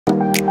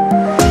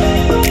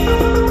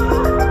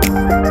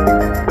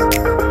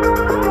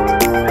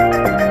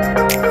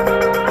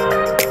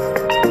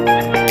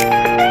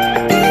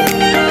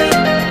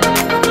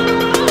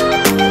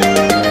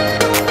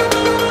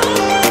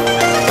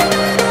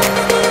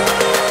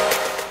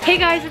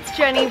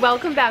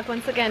Welcome back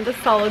once again to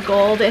Solid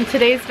Gold. In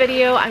today's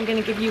video, I'm going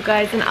to give you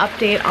guys an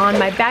update on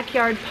my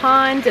backyard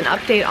pond, an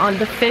update on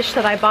the fish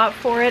that I bought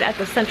for it at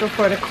the Central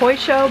Florida Koi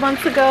Show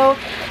months ago,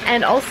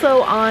 and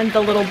also on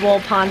the little bowl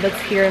pond that's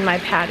here in my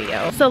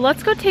patio. So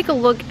let's go take a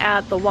look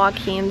at the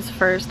wakins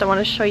first. I want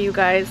to show you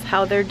guys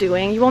how they're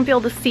doing. You won't be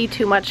able to see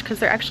too much because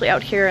they're actually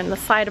out here in the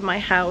side of my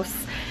house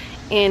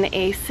in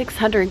a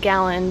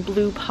 600-gallon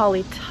blue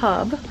poly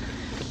tub,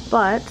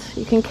 but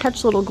you can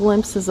catch little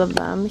glimpses of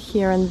them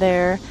here and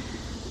there.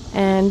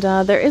 And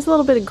there is a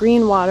little bit of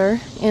green water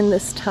in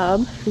this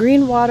tub.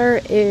 Green water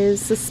is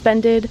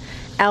suspended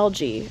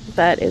algae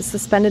that is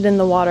suspended in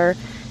the water,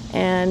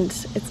 and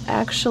it's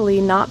actually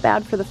not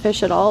bad for the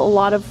fish at all. A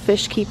lot of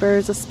fish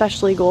keepers,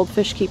 especially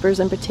goldfish keepers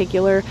in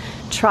particular,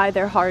 try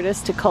their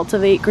hardest to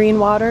cultivate green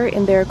water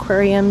in their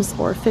aquariums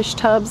or fish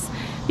tubs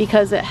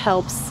because it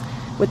helps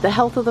with the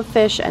health of the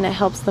fish and it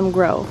helps them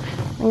grow.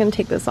 I'm gonna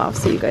take this off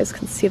so you guys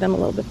can see them a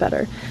little bit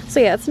better. So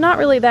yeah, it's not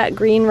really that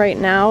green right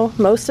now.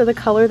 Most of the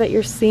color that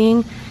you're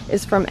seeing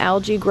is from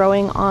algae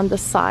growing on the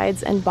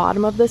sides and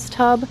bottom of this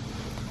tub.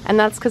 And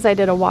that's because I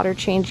did a water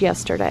change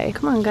yesterday.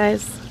 Come on,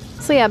 guys.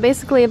 So yeah,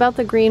 basically about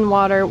the green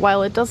water,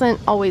 while it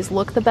doesn't always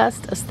look the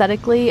best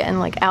aesthetically, and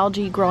like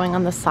algae growing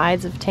on the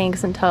sides of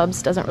tanks and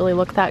tubs doesn't really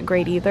look that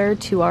great either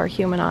to our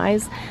human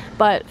eyes,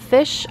 but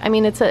fish, I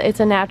mean, it's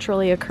a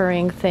naturally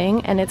occurring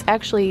thing, and it's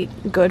actually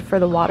good for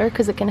the water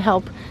because it can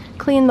help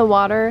clean the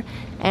water,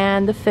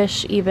 and the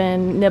fish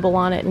even nibble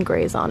on it and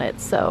graze on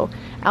it. So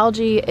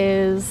algae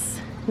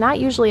is not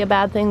usually a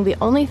bad thing. The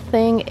only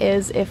thing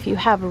is if you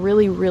have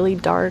really, really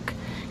dark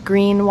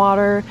green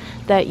water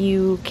that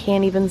you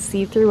can't even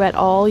see through at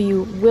all,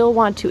 you will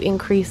want to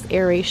increase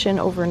aeration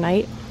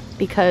overnight,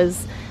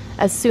 because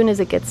as soon as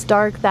it gets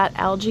dark, that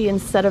algae,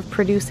 instead of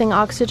producing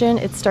oxygen,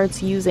 it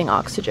starts using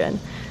oxygen.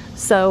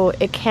 So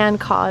it can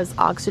cause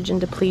oxygen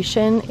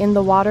depletion in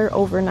the water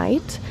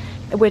overnight,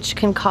 which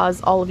can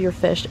cause all of your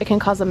fish, it can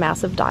cause a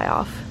massive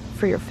die-off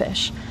for your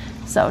fish.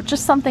 So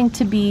just something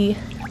to be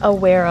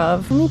aware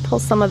of. Let me pull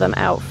some of them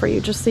out for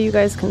you just so you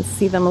guys can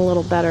see them a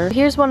little better.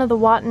 Here's one of the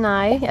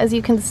watonai. As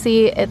you can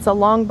see, it's a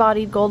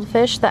long-bodied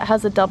goldfish that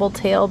has a double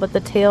tail, but the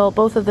tail,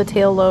 both of the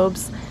tail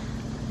lobes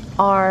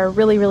are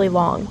really, really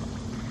long.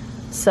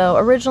 So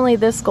originally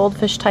this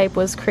goldfish type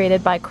was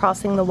created by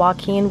crossing the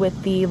wakin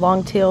with the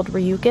long-tailed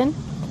ryukin,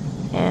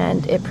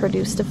 and it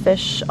produced a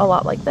fish a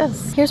lot like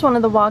this. Here's one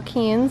of the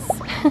wakins.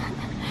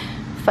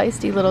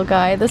 Feisty little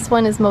guy. This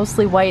one is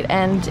mostly white,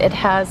 and it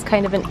has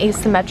kind of an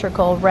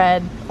asymmetrical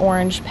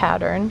red-orange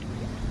pattern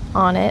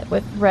on it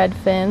with red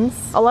fins.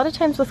 A lot of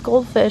times with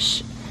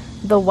goldfish,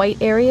 the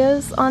white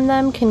areas on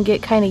them can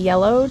get kind of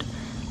yellowed,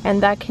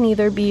 and that can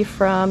either be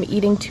from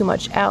eating too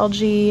much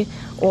algae,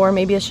 or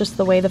maybe it's just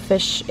the way the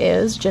fish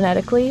is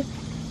genetically.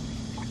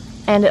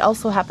 And it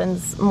also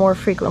happens more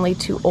frequently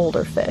to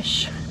older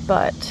fish,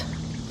 but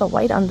the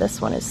white on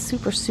this one is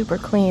super, super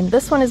clean.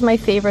 This one is my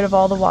favorite of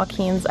all the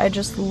wakins. I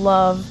just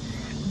love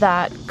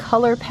that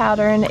color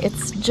pattern. It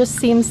just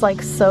seems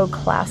like so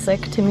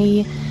classic to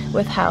me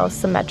with how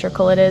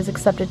symmetrical it is,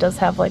 except it does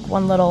have like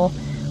one little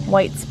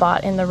white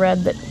spot in the red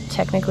that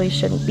technically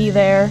shouldn't be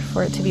there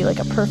for it to be like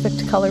a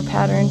perfect color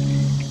pattern.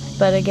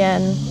 But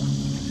again,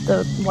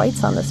 the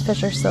whites on this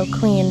fish are so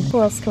clean.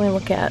 Who else can we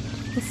look at?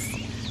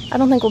 I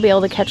don't think we'll be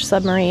able to catch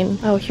Submarine.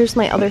 Oh, here's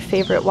my other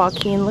favorite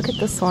wakin. Look at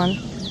this one.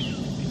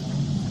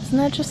 Isn't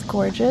that just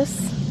gorgeous?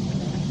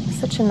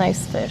 Such a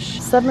nice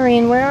fish.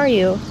 Submarine, where are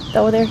you?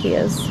 Oh, there he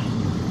is.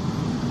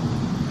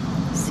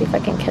 Let's see if I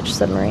can catch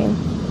Submarine.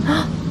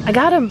 I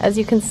got him! As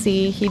you can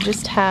see, he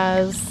just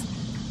has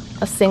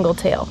a single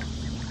tail.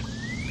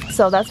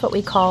 So that's what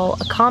we call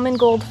a common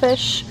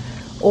goldfish,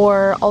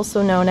 or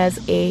also known as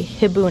a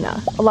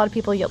hibuna. A lot of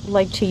people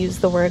like to use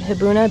the word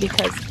hibuna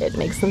because it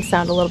makes them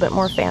sound a little bit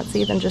more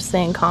fancy than just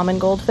saying common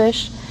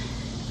goldfish.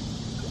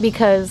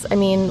 Because, I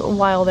mean,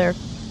 while they're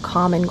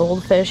common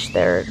goldfish,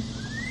 they're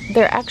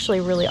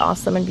actually really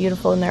awesome and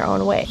beautiful in their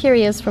own way. Here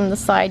he is from the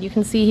side. You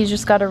can see he's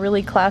just got a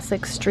really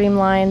classic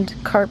streamlined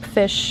carp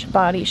fish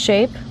body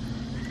shape.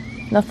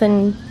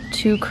 Nothing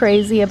too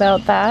crazy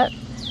about that.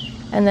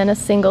 And then a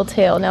single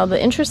tail. Now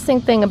the interesting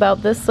thing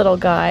about this little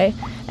guy,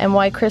 and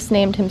why Chris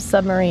named him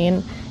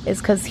Submarine, is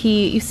because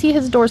you see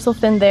his dorsal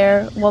fin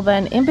there. Well,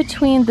 then in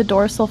between the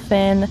dorsal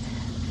fin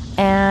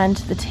and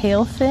the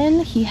tail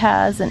fin, he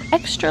has an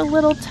extra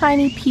little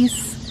tiny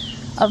piece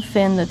of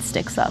fin that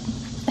sticks up.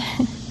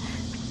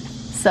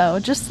 So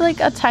just like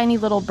a tiny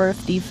little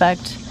birth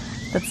defect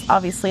that's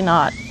obviously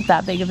not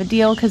that big of a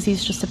deal because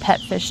he's just a pet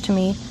fish to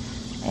me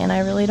and I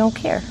really don't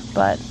care,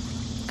 but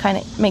kind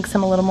of makes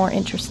him a little more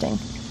interesting.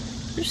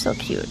 You're so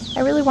cute.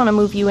 I really want to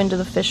move you into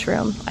the fish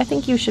room. I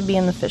think you should be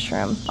in the fish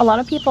room. A lot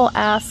of people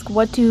ask,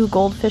 what do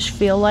goldfish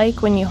feel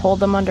like when you hold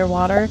them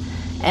underwater?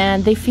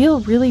 and they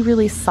feel really,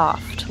 really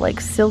soft,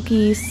 like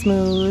silky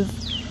smooth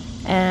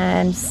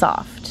and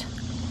soft.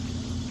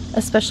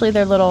 Especially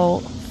their little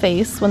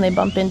face, when they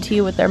bump into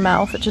you with their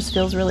mouth, it just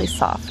feels really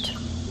soft.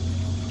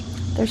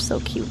 They're so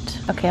cute.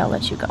 Okay, I'll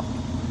let you go.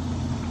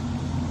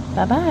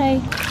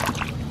 Bye-bye.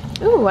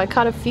 Ooh, I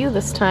caught a few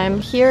this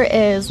time. Here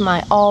is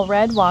my all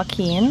red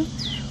wakin.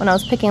 When I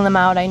was picking them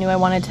out, I knew I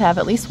wanted to have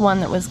at least one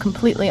that was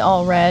completely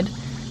all red.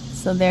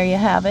 So there you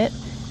have it.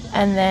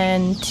 And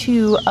then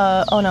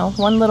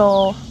one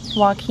little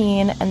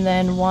wakin and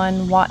then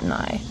one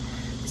watonai.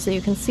 So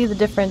you can see the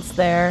difference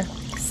there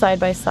side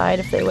by side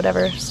if they would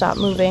ever stop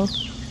moving.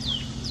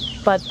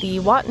 But the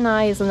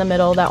watonai is in the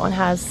middle. That one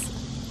has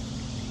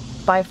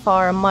by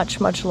far a much,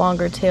 much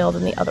longer tail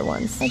than the other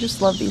ones. I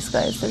just love these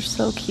guys. They're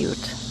so cute.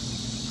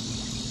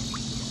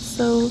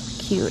 So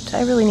cute.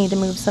 I really need to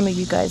move some of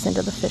you guys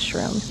into the fish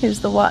room.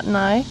 Here's the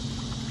watonai.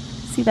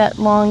 See that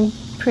long,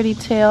 pretty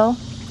tail?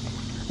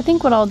 I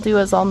think what I'll do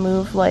is I'll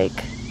move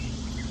like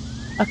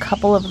a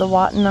couple of the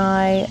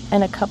watonai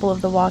and a couple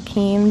of the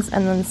wakins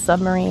and then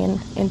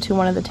Submarine into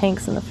one of the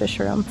tanks in the fish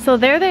room. So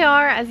there they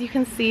are. As you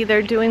can see,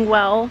 they're doing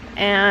well,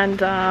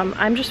 and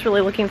I'm just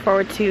really looking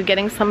forward to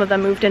getting some of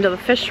them moved into the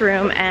fish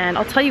room, and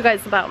I'll tell you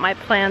guys about my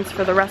plans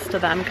for the rest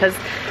of them, because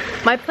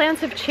my plans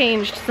have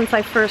changed since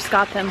I first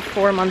got them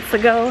 4 months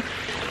ago,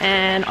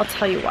 and I'll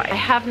tell you why. I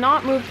have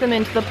not moved them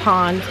into the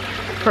pond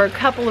for a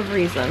couple of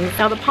reasons.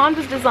 Now, the pond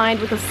was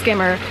designed with a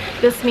skimmer.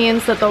 This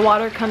means that the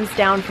water comes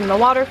down from the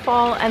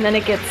waterfall and then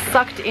it gets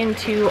sucked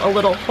into a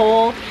little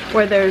hole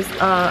where there's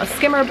a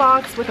skimmer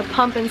box with a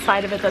pump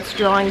inside of it that's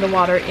drawing the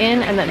water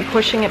in and then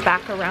pushing it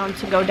back around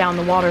to go down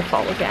the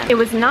waterfall again. It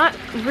was not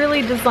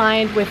really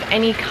designed with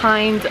any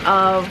kind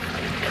of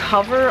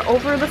cover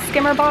over the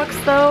skimmer box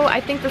though. I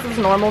think this is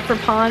normal for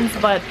ponds,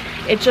 but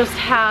it just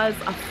has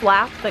a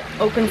flap that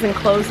opens and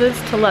closes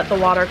to let the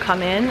water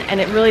come in, and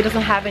it really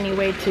doesn't have any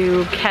way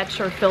to catch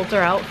or filter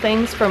out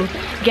things from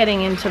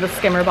getting into the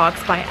skimmer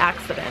box by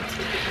accident.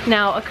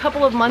 Now, a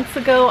couple of months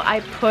ago, I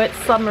put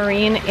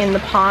Submarine in the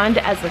pond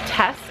as a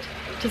test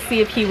to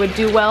see if he would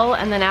do well,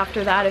 and then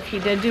after that, if he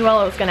did do well,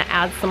 I was going to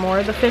add some more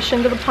of the fish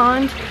into the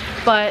pond,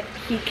 but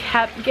he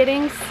kept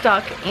getting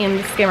stuck in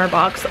the skimmer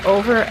box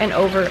over and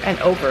over and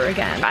over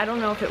again. I don't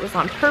know if it was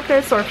on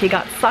purpose or if he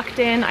got sucked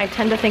in. I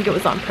tend to think it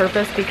was on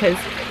purpose because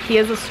he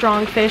is a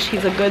strong fish,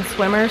 he's a good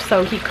swimmer,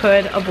 so he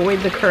could avoid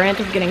the current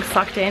of getting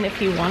sucked in if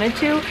he wanted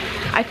to.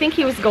 I think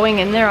he was going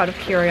in there out of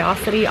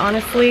curiosity,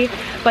 honestly,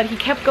 but he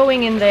kept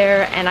going in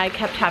there and I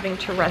kept having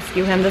to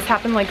rescue him. This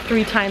happened like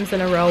 3 times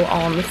in a row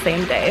all on the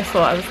same day,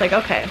 so I was like,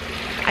 okay,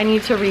 I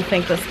need to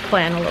rethink this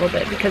plan a little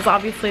bit, because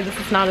obviously this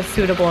is not a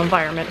suitable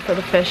environment for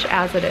the fish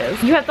as it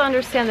is. You have to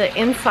understand that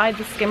inside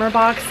the skimmer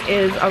box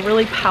is a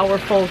really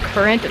powerful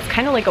current. It's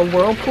kind of like a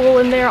whirlpool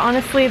in there,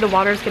 honestly. The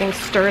water's getting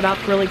stirred up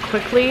really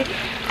quickly,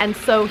 and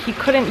so he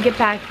couldn't get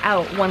back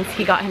out once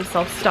he got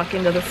himself stuck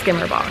into the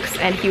skimmer box,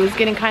 and he was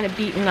getting kind of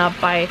beaten up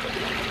by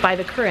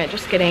the current,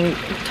 just getting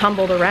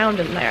tumbled around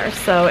in there.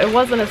 So it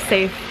wasn't a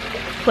safe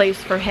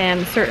place for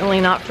him,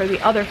 certainly not for the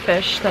other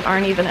fish that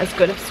aren't even as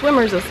good of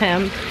swimmers as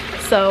him.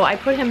 So I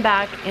put him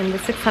back in the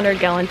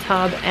 600-gallon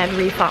tub and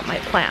rethought my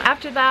plan.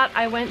 After that,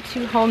 I went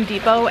to Home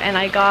Depot and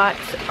I got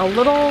a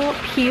little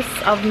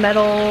piece of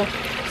metal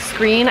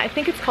screen. I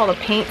think it's called a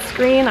paint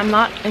screen. I'm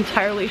not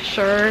entirely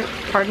sure,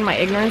 pardon my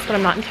ignorance, but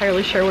I'm not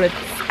entirely sure what it's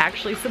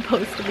actually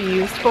supposed to be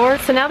used for.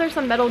 So now there's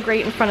a metal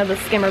grate in front of the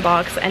skimmer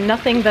box, and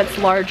nothing that's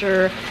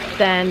larger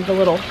than the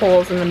little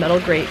holes in the metal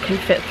grate can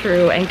fit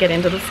through and get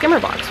into the skimmer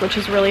box, which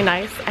is really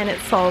nice, and it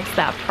solves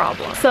that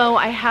problem. So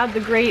I had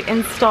the grate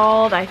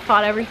installed. I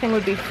thought everything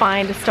would be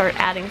fine to start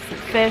adding some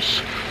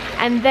fish.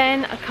 And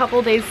then a couple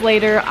days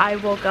later, I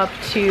woke up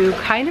to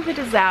kind of a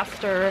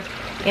disaster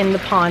in the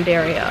pond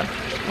area.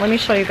 Let me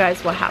show you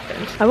guys what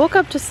happened. I woke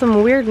up to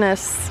some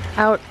weirdness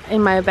out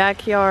in my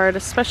backyard,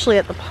 especially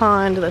at the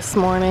pond this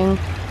morning.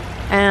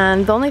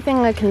 And the only thing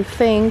I can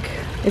think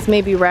is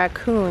maybe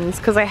raccoons,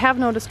 because I have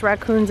noticed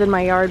raccoons in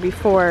my yard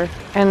before,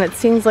 and it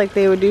seems like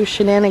they would do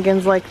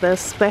shenanigans like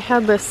this. But I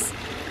had this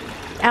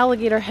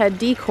alligator head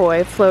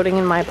decoy floating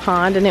in my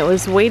pond, and it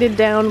was weighted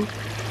down.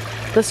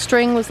 The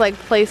string was like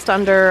placed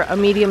under a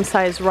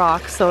medium-sized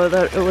rock so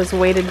that it was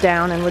weighted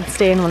down and would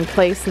stay in one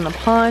place in the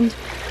pond.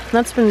 And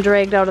that's been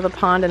dragged out of the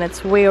pond, and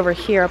it's way over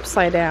here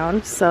upside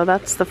down. So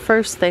that's the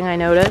first thing I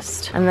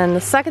noticed. And then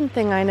the second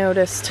thing I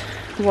noticed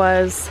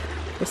was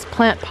this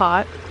plant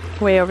pot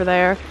way over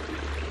there.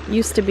 It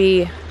used to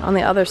be on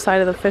the other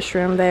side of the fish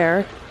room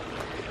there,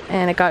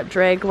 and it got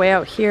dragged way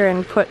out here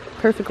and put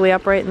perfectly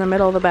upright in the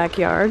middle of the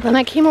backyard. Then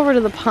I came over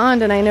to the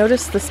pond and I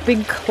noticed this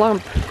big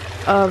clump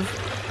of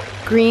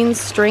green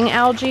string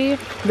algae.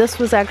 This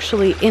was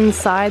actually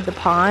inside the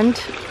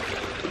pond,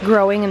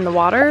 growing in the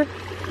water,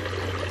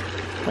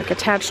 like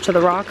attached to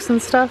the rocks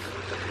and stuff.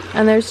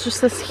 And there's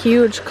just this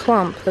huge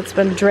clump that's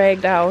been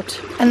dragged out.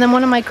 And then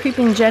one of my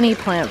creeping Jenny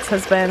plants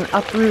has been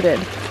uprooted.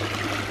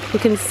 You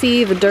can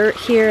see the dirt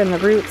here and the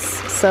roots,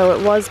 so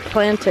it was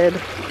planted,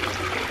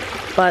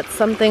 but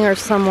something or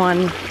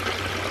someone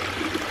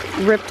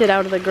ripped it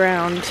out of the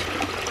ground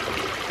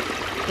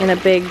in a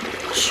big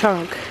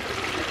chunk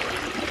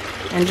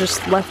and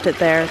just left it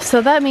there.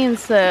 So that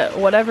means that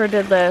whatever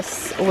did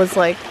this was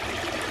like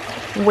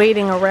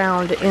waiting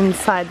around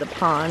inside the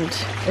pond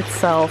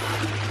itself.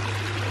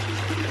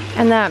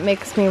 And that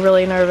makes me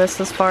really nervous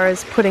as far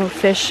as putting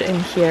fish in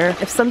here.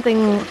 If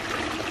something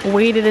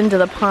waded into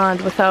the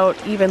pond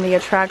without even the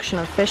attraction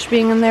of fish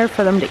being in there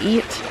for them to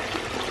eat,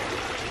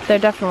 they're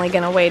definitely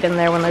gonna wade in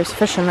there when there's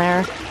fish in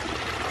there,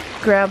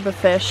 grab the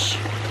fish,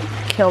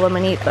 kill them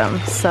and eat them.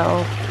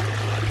 So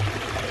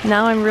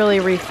now I'm really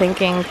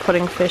rethinking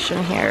putting fish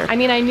in here. I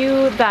mean, I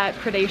knew that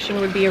predation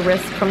would be a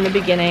risk from the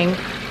beginning,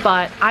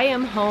 but I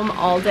am home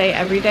all day,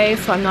 every day,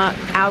 so I'm not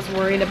as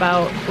worried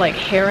about like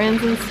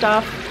herons and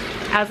stuff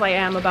as I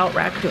am about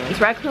raccoons.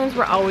 Raccoons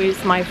were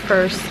always my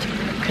first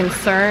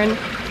concern,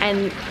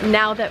 and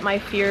now that my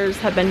fears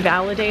have been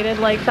validated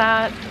like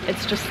that,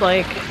 it's just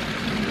like,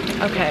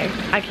 okay,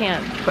 I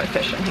can't put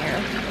fish in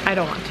here. I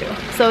don't want to.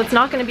 So it's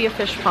not gonna be a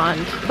fish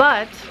pond,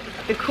 but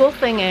the cool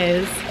thing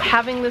is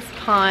having this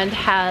pond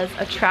has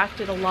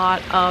attracted a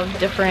lot of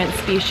different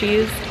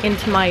species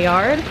into my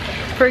yard.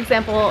 For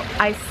example,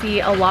 I see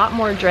a lot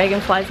more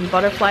dragonflies and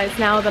butterflies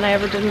now than I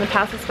ever did in the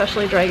past,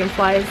 especially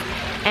dragonflies,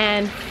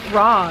 and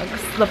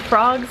frogs. The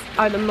frogs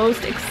are the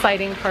most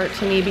exciting part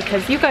to me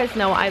because you guys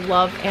know I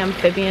love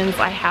amphibians.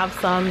 I have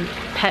some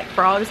pet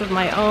frogs of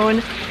my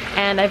own,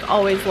 and I've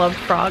always loved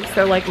frogs.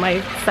 They're like my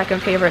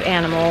second favorite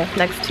animal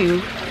next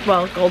to,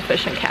 well,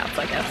 goldfish and cats,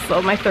 I guess.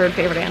 So my third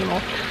favorite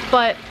animal.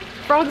 But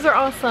frogs are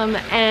awesome,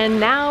 and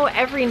now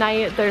every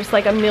night there's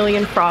like a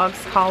million frogs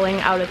calling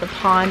out at the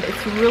pond.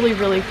 It's really,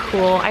 really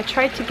cool. I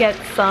tried to get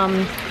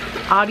some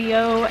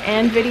audio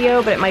and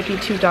video, but it might be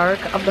too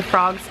dark, of the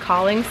frogs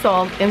calling, so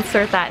I'll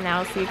insert that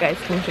now so you guys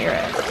can hear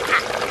it.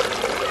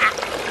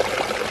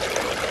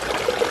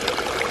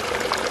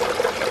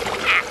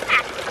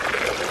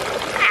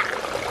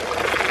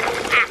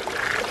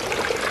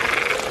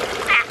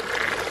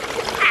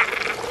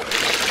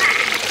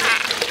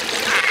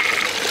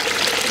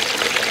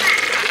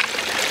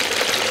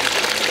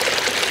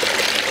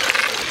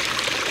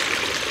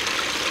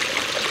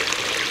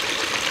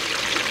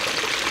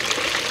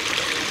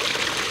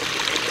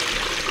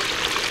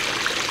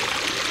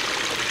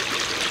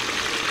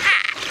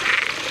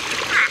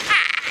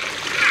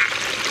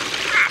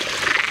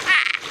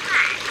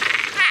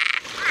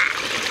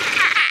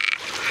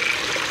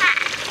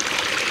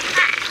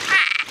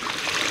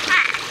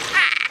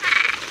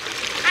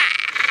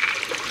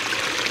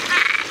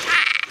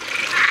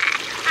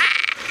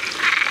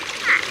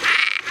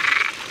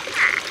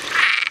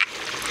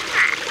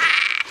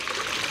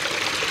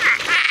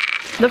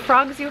 The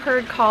frogs you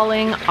heard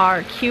calling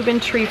are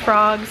Cuban tree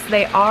frogs.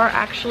 They are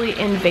actually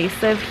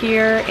invasive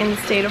here in the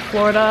state of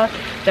Florida.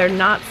 They're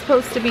not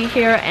supposed to be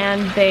here,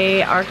 and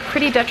they are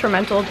pretty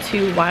detrimental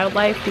to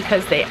wildlife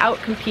because they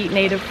outcompete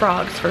native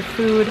frogs for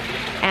food,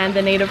 and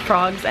the native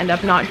frogs end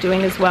up not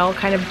doing as well,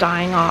 kind of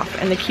dying off,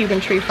 and the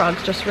Cuban tree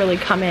frogs just really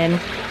come in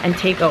and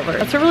take over.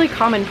 That's a really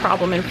common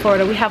problem in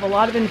Florida. We have a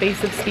lot of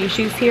invasive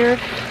species here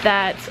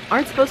that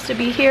aren't supposed to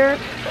be here,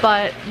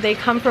 but they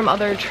come from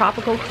other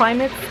tropical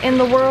climates in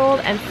the world,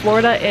 and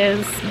Florida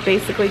is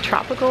basically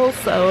tropical,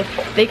 so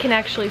they can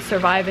actually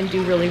survive and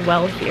do really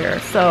well here.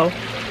 So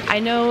I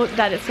know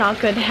that it's not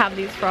good to have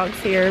these frogs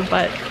here,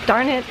 but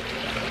darn it,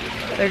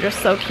 they're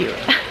just so cute.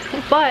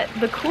 But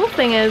the cool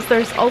thing is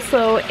there's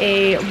also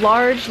a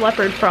large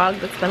leopard frog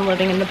that's been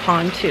living in the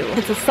pond too.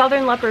 It's a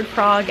southern leopard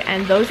frog,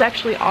 and those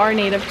actually are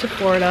native to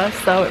Florida,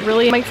 so it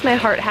really makes my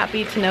heart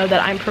happy to know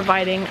that I'm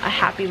providing a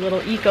happy little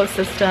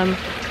ecosystem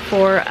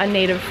for a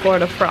native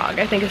Florida frog.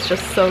 I think it's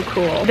just so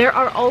cool. There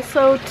are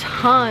also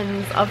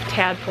tons of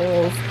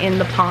tadpoles in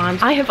the pond.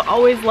 I have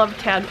always loved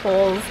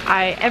tadpoles.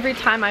 Every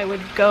time I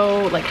would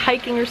go like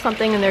hiking or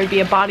something and there would be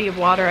a body of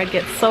water, I'd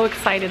get so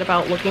excited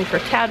about looking for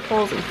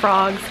tadpoles and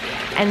frogs.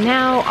 And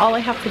now all I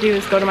have to do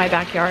is go to my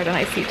backyard and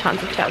I see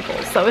tons of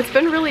tadpoles. So it's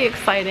been really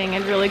exciting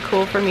and really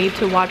cool for me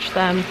to watch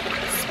them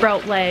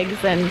sprout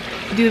legs and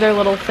do their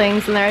little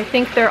things in there. I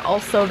think they're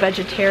also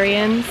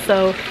vegetarian,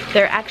 so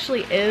there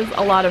actually is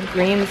a lot of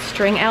green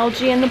string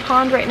algae in the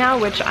pond right now,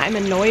 which I'm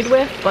annoyed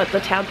with, but the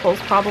tadpoles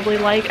probably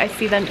like. I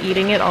see them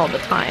eating it all the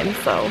time,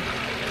 so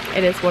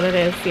it is what it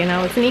is, you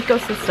know? It's an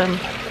ecosystem.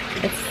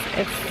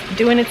 It's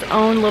doing its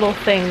own little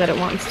thing that it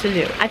wants to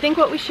do. I think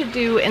what we should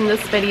do in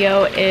this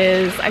video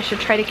is I should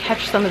try to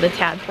catch some of the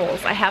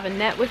tadpoles. I have a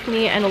net with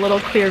me and a little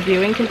clear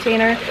viewing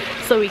container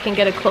so we can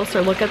get a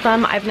closer look at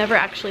them. I've never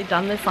actually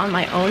done this on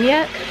my own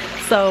yet,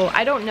 so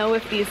I don't know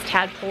if these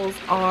tadpoles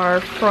are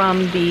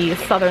from the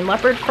southern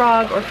leopard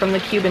frog or from the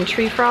Cuban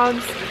tree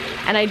frogs.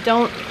 And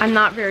I'm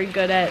not very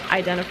good at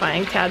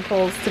identifying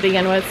tadpoles to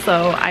begin with,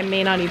 so I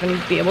may not even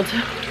be able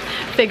to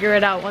figure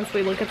it out once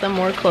we look at them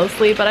more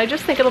closely, but I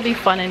just think it'll be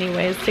fun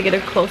anyways to get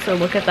a closer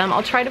look at them.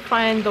 I'll try to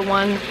find the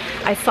one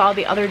I saw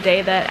the other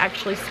day that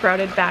actually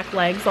sprouted back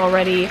legs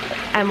already,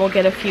 and we'll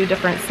get a few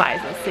different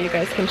sizes so you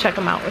guys can check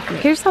them out with me.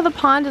 Here's how the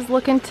pond is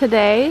looking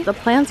today. The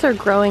plants are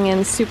growing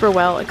in super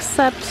well,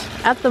 except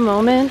at the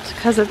moment,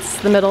 because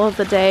it's the middle of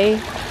the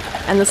day,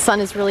 and the sun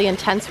is really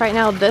intense right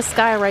now. This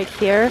guy right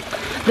here,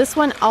 this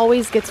one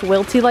always gets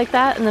wilty like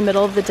that in the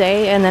middle of the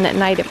day, and then at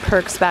night it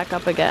perks back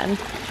up again.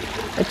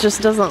 It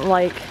just doesn't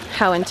like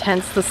how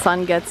intense the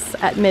sun gets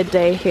at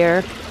midday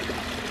here.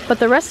 But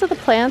the rest of the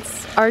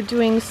plants are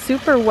doing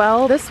super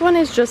well. This one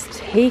is just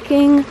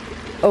taking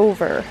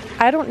over.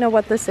 I don't know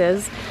what this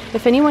is.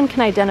 If anyone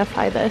can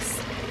identify this,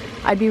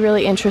 I'd be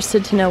really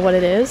interested to know what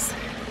it is.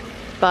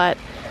 But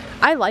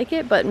I like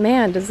it, but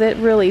man, does it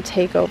really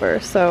take over.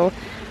 So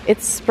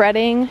it's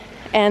spreading,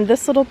 and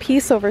this little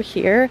piece over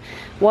here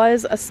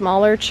was a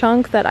smaller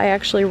chunk that I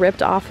actually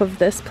ripped off of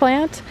this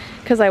plant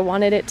because I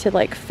wanted it to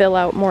like fill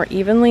out more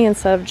evenly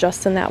instead of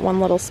just in that one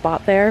little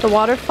spot there. The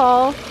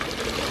waterfall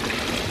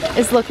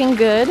is looking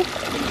good.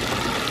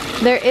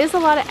 There is a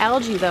lot of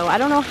algae though. I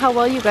don't know how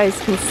well you guys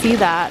can see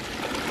that,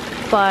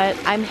 but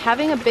I'm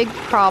having a big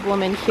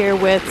problem in here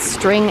with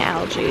string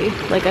algae,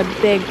 like a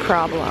big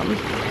problem.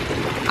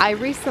 I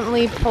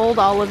recently pulled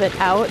all of it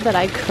out that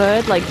I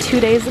could like 2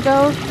 days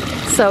ago,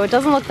 so it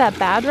doesn't look that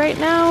bad right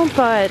now,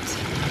 but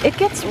it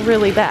gets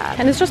really bad.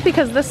 And it's just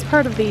because this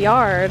part of the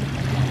yard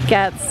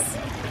gets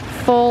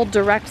full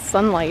direct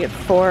sunlight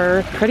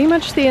for pretty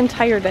much the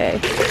entire day.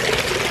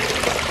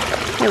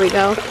 There we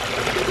go.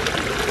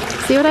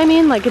 See what I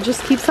mean? Like it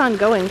just keeps on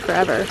going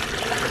forever.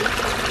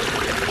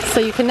 So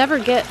you can never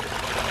get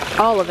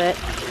all of it.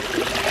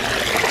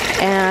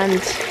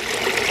 And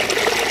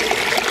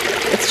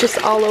it's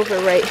just all over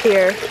right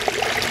here.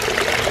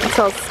 It's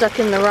all stuck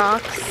in the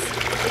rocks.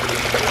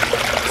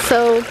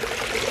 So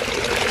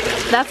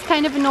that's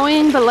kind of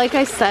annoying, but like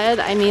I said,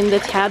 I mean, the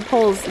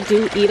tadpoles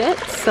do eat it,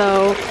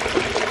 so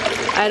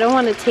I don't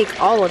want to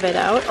take all of it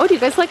out. Oh, do you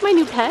guys like my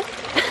new pet?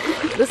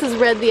 This is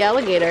Red the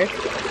alligator.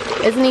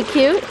 Isn't he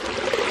cute?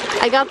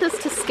 I got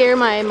this to scare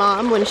my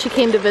mom when she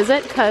came to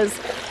visit because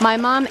my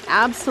mom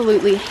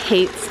absolutely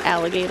hates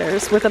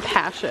alligators with a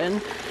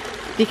passion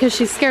because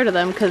she's scared of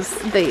them because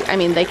they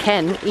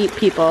can eat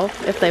people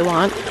if they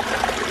want,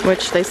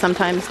 which they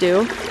sometimes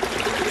do.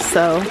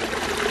 So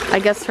I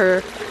guess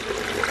her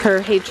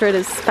hatred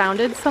is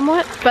founded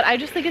somewhat. But I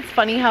just think it's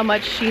funny how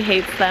much she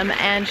hates them,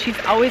 and she's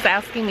always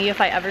asking me if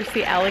I ever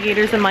see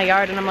alligators in my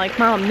yard, and I'm like,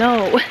 Mom,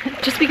 no.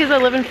 Just because I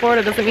live in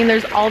Florida doesn't mean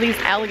there's all these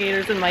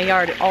alligators in my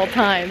yard at all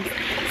times.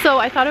 So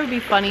I thought it would be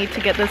funny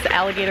to get this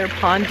alligator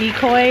pond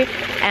decoy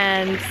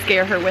and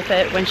scare her with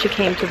it when she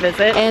came to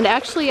visit. And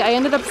actually I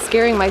ended up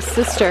scaring my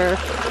sister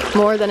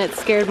more than it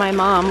scared my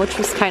mom, which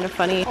was kind of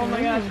funny. Oh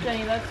my gosh,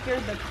 Jenny, that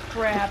scared the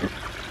crap.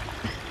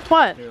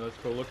 What? Here, let's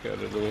go look at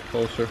it a little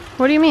closer.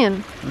 What do you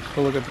mean? Let's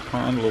go look at the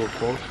pond a little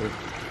closer.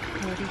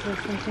 Maybe there's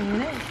something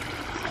in it.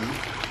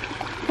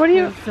 What are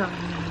you? There's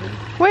something in it.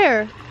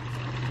 Where?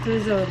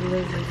 There's a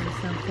lizard or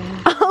something.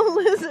 A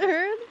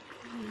lizard?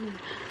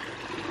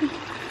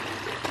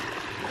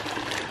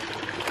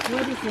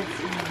 What is it?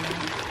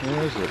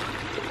 Where is it?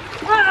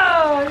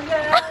 Oh,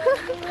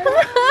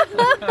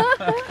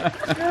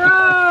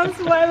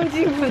 gross! Why would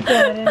you put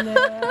that in there?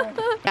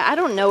 I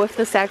don't know if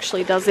this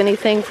actually does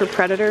anything for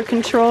predator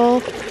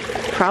control.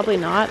 Probably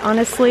not,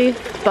 honestly,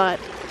 but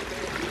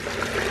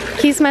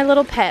he's my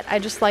little pet. I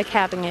just like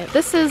having it.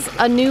 This is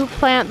a new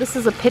plant. This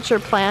is a pitcher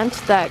plant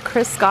that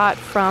Chris got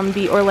from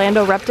the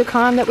Orlando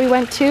Repticon that we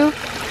went to,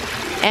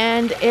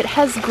 and it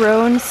has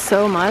grown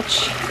so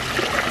much.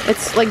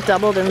 It's like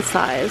doubled in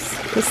size.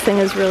 This thing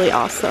is really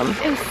awesome.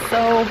 It's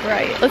so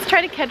bright. Let's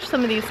try to catch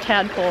some of these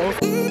tadpoles.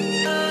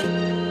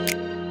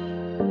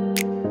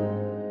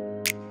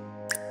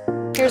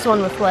 Here's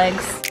one with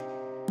legs.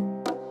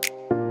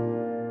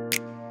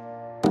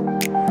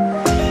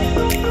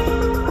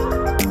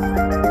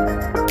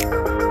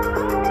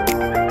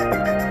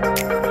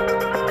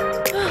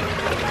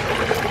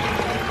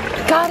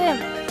 Got him!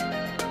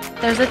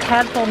 There's a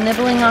tadpole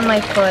nibbling on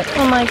my foot.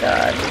 Oh my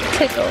god,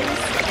 tickles.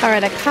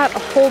 Alright, I caught a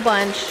whole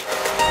bunch.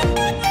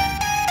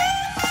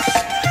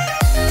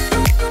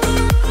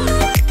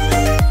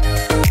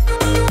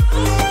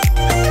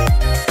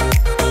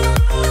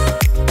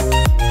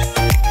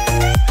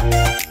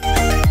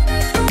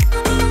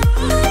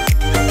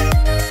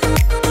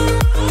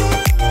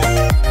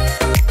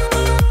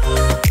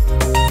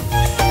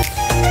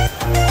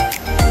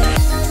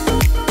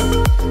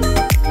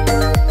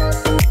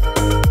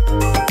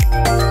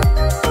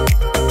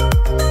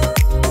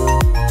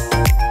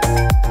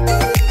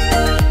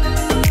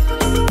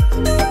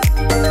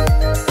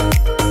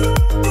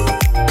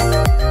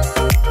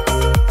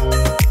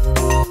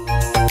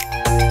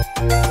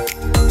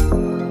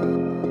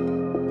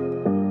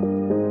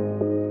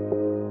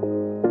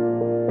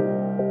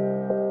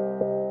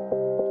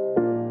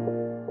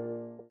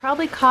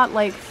 Probably caught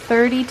like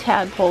 30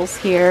 tadpoles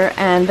here,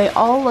 and they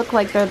all look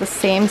like they're the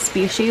same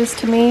species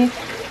to me,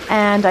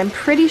 and I'm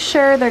pretty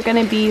sure they're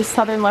gonna be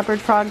southern leopard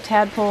frog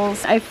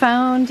tadpoles. I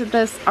found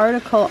this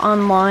article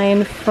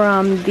online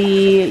from the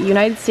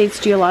United States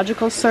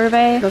Geological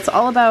Survey that's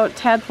all about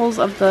tadpoles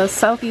of the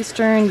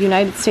southeastern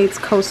United States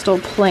coastal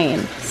plain.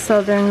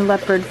 Southern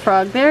leopard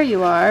frog, there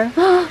you are.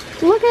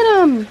 Look at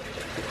them!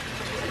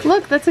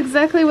 Look, that's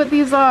exactly what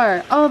these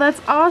are. Oh, that's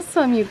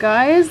awesome, you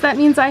guys. That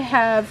means I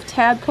have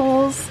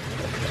tadpoles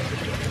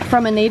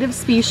from a native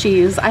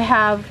species. I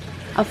have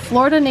a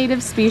Florida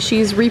native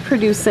species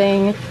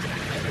reproducing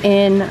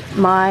in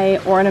my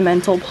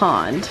ornamental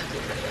pond.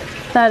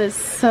 That is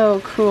so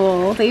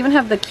cool. They even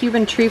have the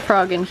Cuban tree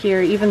frog in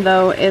here, even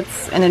though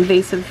it's an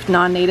invasive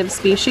non-native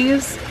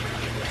species.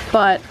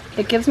 But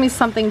it gives me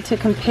something to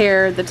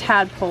compare the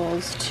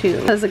tadpoles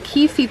to. Because a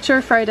key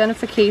feature for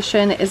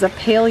identification is a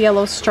pale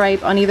yellow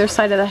stripe on either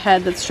side of the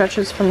head that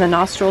stretches from the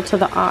nostril to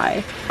the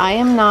eye. I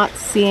am not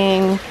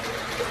seeing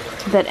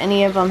that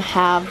any of them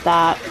have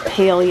that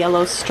pale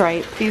yellow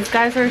stripe. These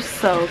guys are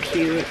so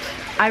cute.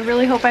 I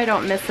really hope I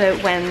don't miss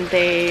it when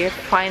they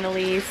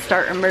finally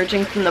start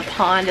emerging from the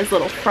pond as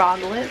little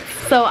froglets.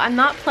 So I'm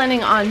not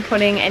planning on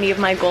putting any of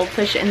my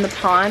goldfish in the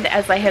pond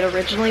as I had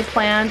originally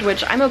planned,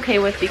 which I'm okay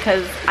with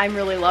because I'm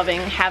really loving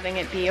having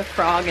it be a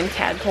frog and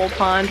tadpole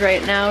pond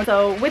right now.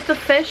 So with the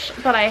fish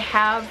that I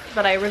have,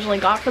 that I originally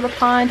got for the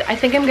pond, I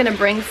think I'm gonna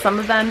bring some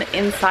of them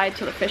inside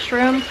to the fish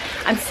room.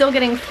 I'm still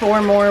getting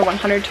 4 more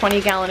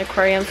 120-gallon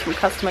aquariums from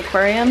Custom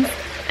Aquariums.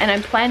 And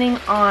I'm planning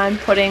on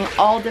putting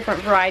all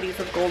different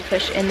varieties of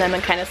goldfish in them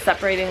and kind of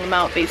separating them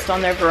out based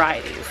on their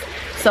varieties.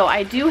 So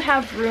I do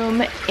have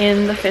room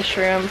in the fish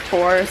room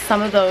for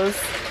some of those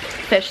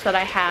fish that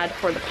I had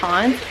for the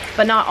pond,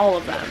 but not all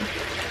of them,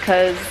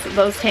 because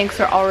those tanks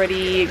are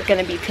already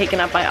going to be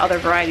taken up by other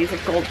varieties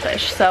of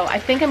goldfish. So I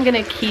think I'm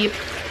going to keep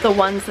the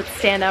ones that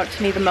stand out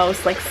to me the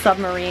most, like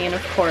Submarine,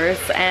 of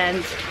course,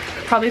 and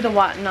probably the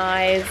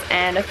watonais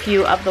and a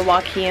few of the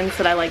wakins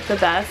that I like the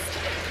best.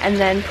 And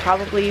then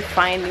probably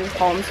find new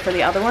homes for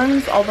the other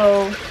ones,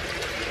 although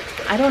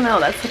I don't know,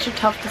 that's such a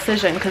tough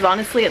decision because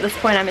honestly at this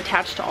point I'm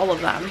attached to all of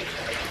them.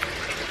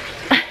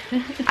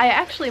 I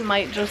actually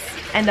might just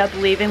end up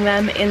leaving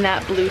them in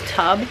that blue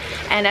tub,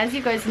 and as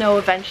you guys know,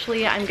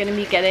 eventually I'm going to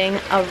be getting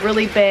a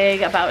really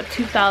big, about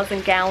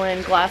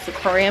 2,000-gallon glass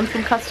aquarium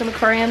from Custom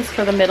Aquariums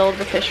for the middle of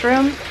the fish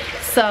room.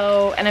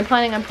 So, and I'm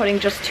planning on putting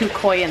just 2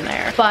 koi in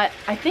there, but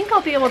I think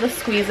I'll be able to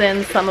squeeze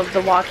in some of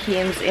the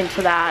wakins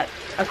into that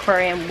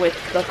aquarium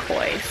with the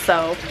koi.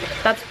 So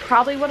that's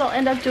probably what I'll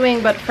end up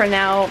doing, but for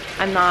now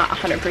I'm not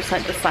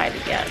 100%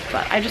 decided yet.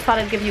 But I just thought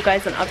I'd give you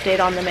guys an update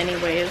on them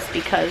anyways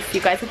because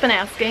you guys have been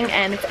asking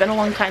and it's been a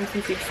long time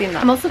since you've seen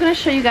them. I'm also going to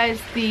show you guys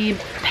the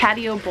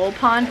patio bull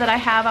pond that I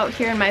have out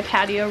here in my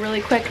patio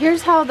really quick.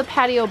 Here's how the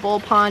patio bull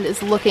pond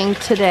is looking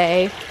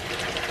today.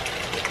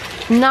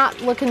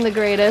 Not looking the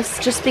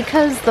greatest just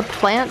because the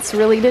plants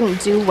really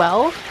didn't do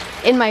well.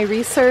 In my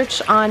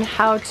research on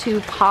how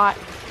to pot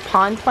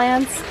pond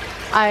plants,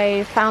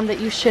 I found that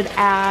you should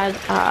add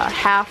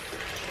half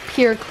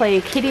pure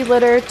clay kitty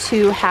litter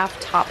to half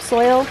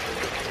topsoil,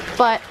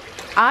 but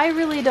I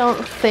really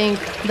don't think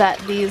that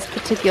these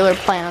particular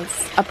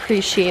plants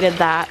appreciated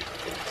that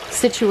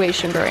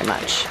situation very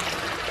much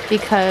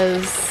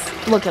because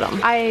look at them.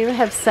 I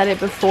have said it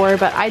before,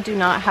 but I do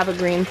not have a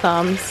green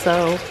thumb,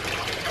 so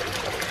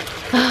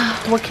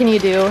what can you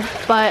do?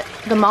 But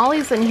the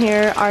mollies in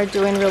here are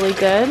doing really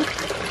good.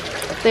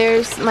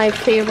 There's my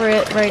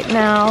favorite right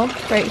now,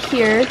 right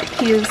here.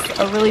 He's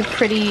a really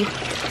pretty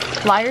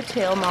lyre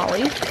tail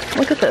molly.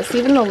 Look at this,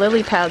 even the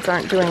lily pads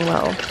aren't doing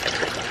well.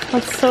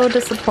 That's so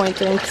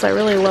disappointing because I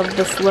really love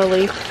this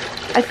lily.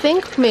 I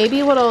think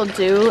maybe what I'll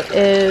do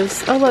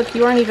is, oh look,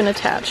 you aren't even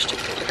attached.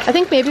 I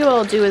think maybe what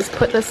I'll do is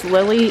put this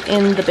lily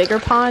in the bigger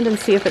pond and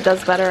see if it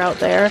does better out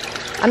there.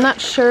 I'm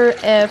not sure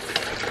if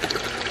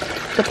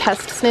the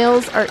pest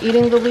snails are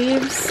eating the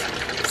leaves.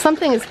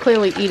 Something is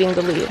clearly eating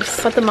the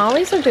leaves, but the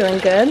mollies are doing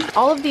good.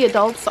 All of the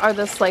adults are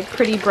this like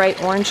pretty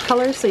bright orange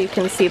color, so you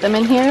can see them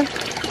in here,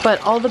 but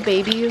all the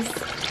babies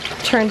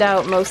turned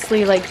out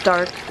mostly like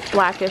dark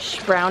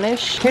blackish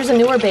brownish. Here's a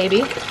newer baby,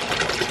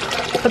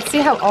 but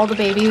see how all the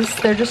babies,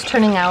 they're just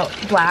turning out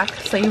black,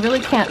 so you really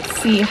can't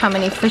see how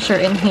many fish are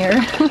in here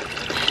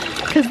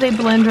because they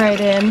blend right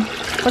in.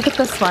 Look at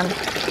this one.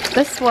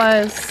 This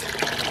was,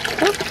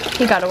 oh,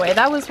 he got away.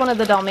 That was one of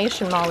the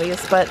Dalmatian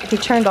mollies, but he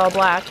turned all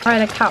black. All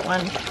right, I caught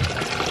one.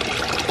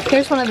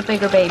 Here's one of the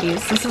bigger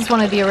babies. This is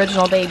one of the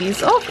original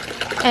babies. Oh,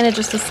 and it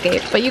just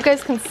escaped. But you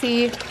guys can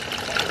see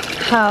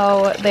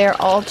how they're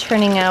all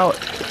turning out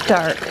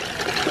dark.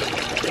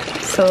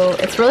 So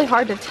it's really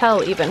hard to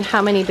tell even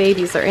how many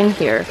babies are in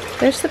here.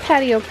 There's the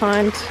patio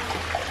pond.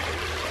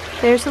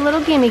 There's a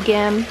little gimme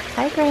gim.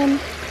 Hi, Grim.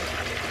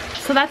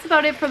 So that's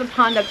about it for the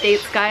pond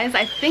updates, guys.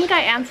 I think I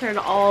answered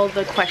all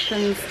the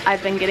questions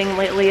I've been getting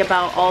lately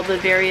about all the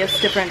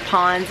various different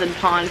ponds and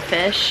pond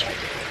fish.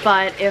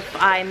 But if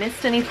I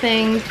missed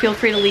anything, feel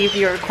free to leave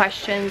your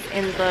questions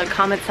in the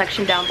comment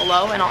section down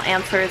below and I'll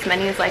answer as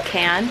many as I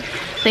can.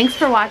 Thanks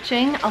for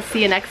watching. I'll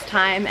see you next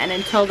time, and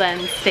until then,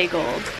 stay gold.